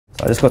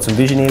I just got some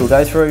vision here we'll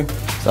go through.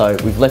 So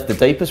we've left the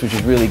deepest, which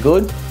is really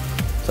good.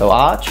 So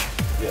arch,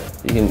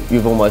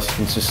 you've almost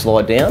can just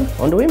slide down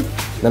onto him,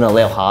 then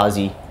allow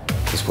Harzy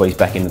to squeeze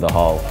back into the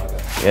hole.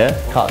 Yeah,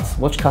 cuts.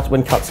 Watch cuts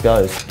when cuts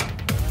goes.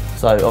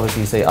 So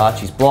obviously you see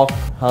Archie's block,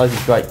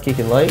 Harzy's great kick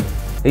and lead.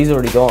 He's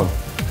already gone.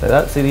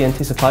 So see the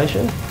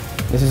anticipation?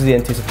 This is the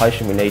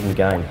anticipation we need in the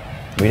game.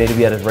 We need to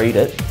be able to read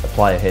it, a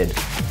play ahead.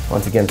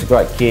 Once again, it's a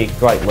great kick,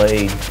 great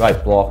lead,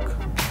 great block.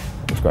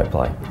 It's a great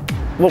play.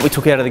 What we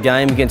took out of the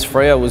game against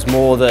Freo was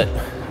more that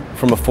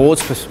from a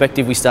forwards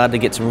perspective, we started to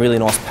get some really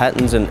nice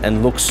patterns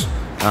and looks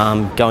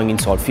going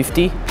inside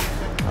 50.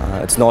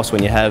 It's nice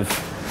when you have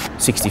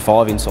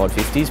 65 inside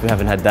 50s. We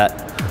haven't had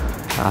that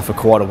for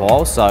quite a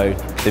while. So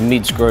the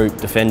mids group,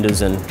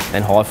 defenders and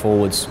high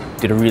forwards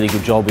did a really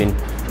good job in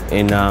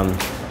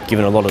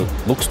giving a lot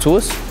of looks to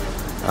us.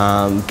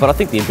 But I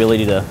think the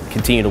ability to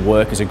continue to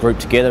work as a group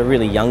together,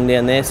 really young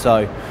down there,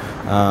 so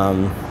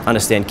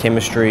understand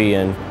chemistry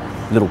and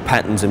little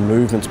patterns and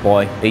movements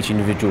by each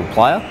individual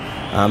player,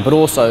 but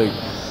also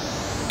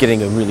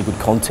getting a really good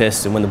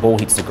contest, and when the ball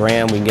hits the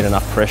ground we can get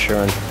enough pressure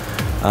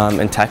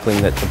and tackling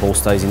that the ball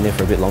stays in there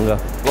for a bit longer.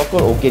 Block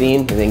it or get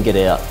in and then get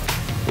out.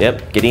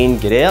 Yep, get in,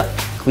 get out,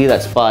 clear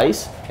that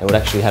space, and we'd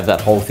actually have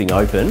that whole thing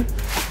open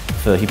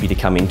for Hippie to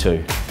come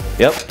into.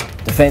 Yep,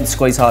 defence,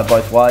 squeeze hard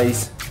both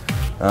ways.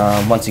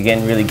 Once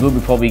again, really good.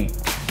 We probably,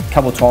 a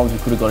couple of times we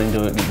could have got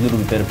into a little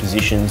bit better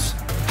positions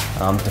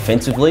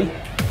defensively,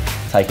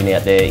 taking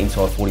out their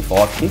inside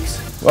 45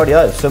 kicks.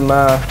 Rightio, some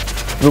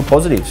real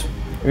positives,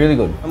 really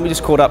good. And we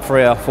just caught up for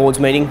our forwards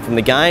meeting from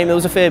the game. There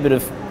was a fair bit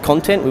of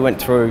content. We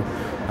went through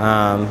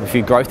a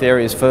few growth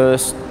areas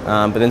first,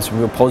 but then some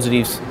real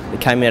positives that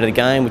came out of the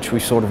game, which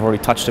we've sort of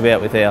already touched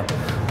about with our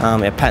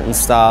pattern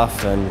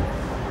staff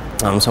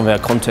and some of our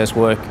contest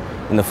work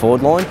in the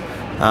forward line.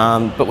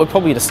 But we're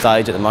probably at a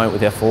stage at the moment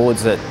with our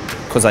forwards that,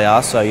 because they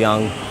are so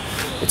young,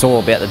 it's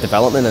all about the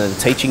development and the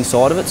teaching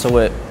side of it. So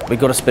we've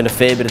got to spend a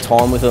fair bit of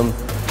time with them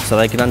so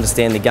they can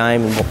understand the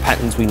game and what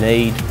patterns we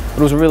need. But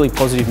it was a really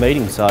positive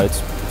meeting, so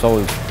it's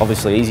always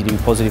obviously easy to be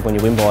positive when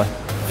you win by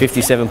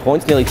 57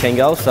 points, nearly 10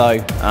 goals. So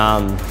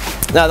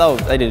no,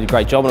 they did a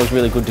great job, and it was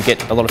really good to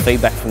get a lot of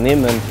feedback from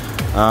them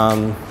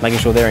and making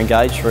sure they're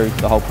engaged through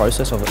the whole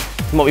process of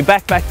it. You might be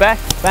back,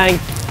 bang,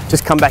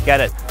 just come back at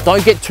it.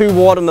 Don't get too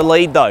wide on the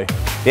lead though.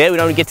 Yeah, we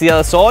don't want to get to the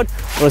other side.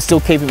 We want to still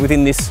keep it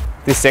within this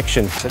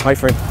section. So wait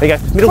for him. There you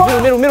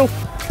go. Middle.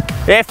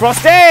 Yeah,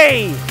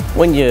 Frosty!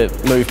 When you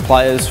move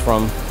players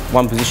from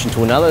one position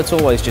to another, it's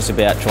always just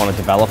about trying to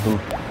develop them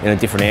in a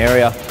different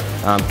area.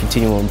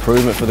 Continual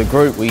improvement for the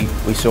group. We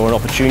saw an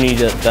opportunity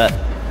that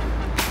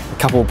a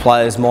couple of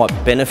players might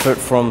benefit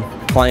from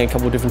playing a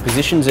couple of different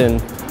positions,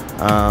 and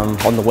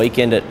on the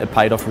weekend it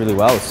paid off really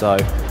well. So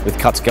with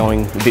Cuts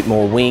going a bit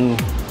more wing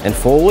and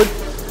forward,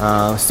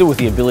 still with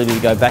the ability to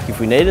go back if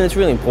we need it. And it's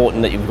really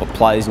important that you've got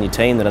players in your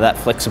team that are that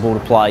flexible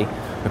to play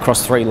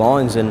across three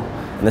lines, and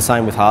the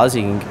same with Harzy.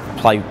 He can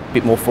play a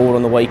bit more forward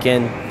on the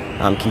weekend,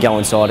 can go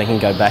inside and can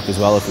go back as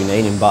well if we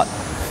need him. But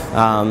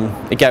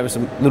it gave us a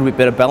little bit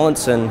better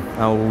balance, and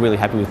we're really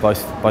happy with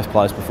both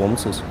players'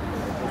 performances.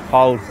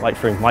 Hold, wait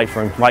for him.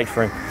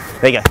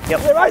 There you go.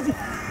 Yep. Yeah, Maisie.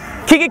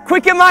 Kick it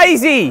quicker,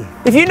 Maisie.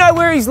 If you know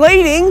where he's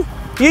leading,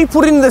 you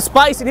put it into the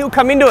space and he'll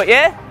come into it,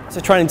 yeah? So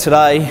training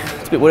today,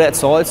 it's a bit wet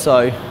outside, so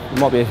it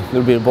might be a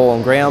little bit of ball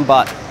on ground,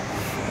 but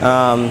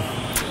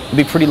it'll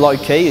be pretty low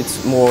key.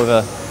 It's more of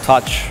a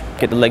touch,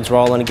 get the legs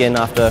rolling again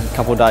after a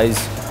couple of days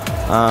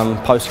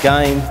post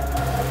game.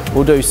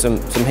 We'll do some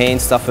hand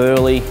stuff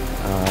early,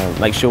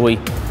 make sure we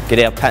get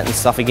our pattern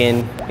stuff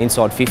again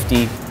inside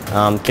 50,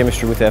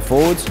 chemistry with our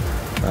forwards.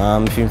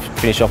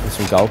 Finish off with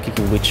some goal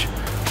kicking, which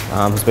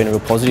has been a real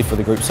positive for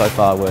the group so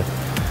far.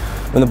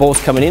 When the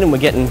ball's coming in and we're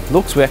getting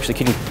looks, we're actually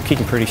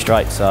kicking pretty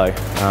straight, so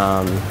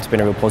it's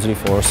been a real positive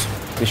for us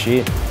this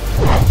year.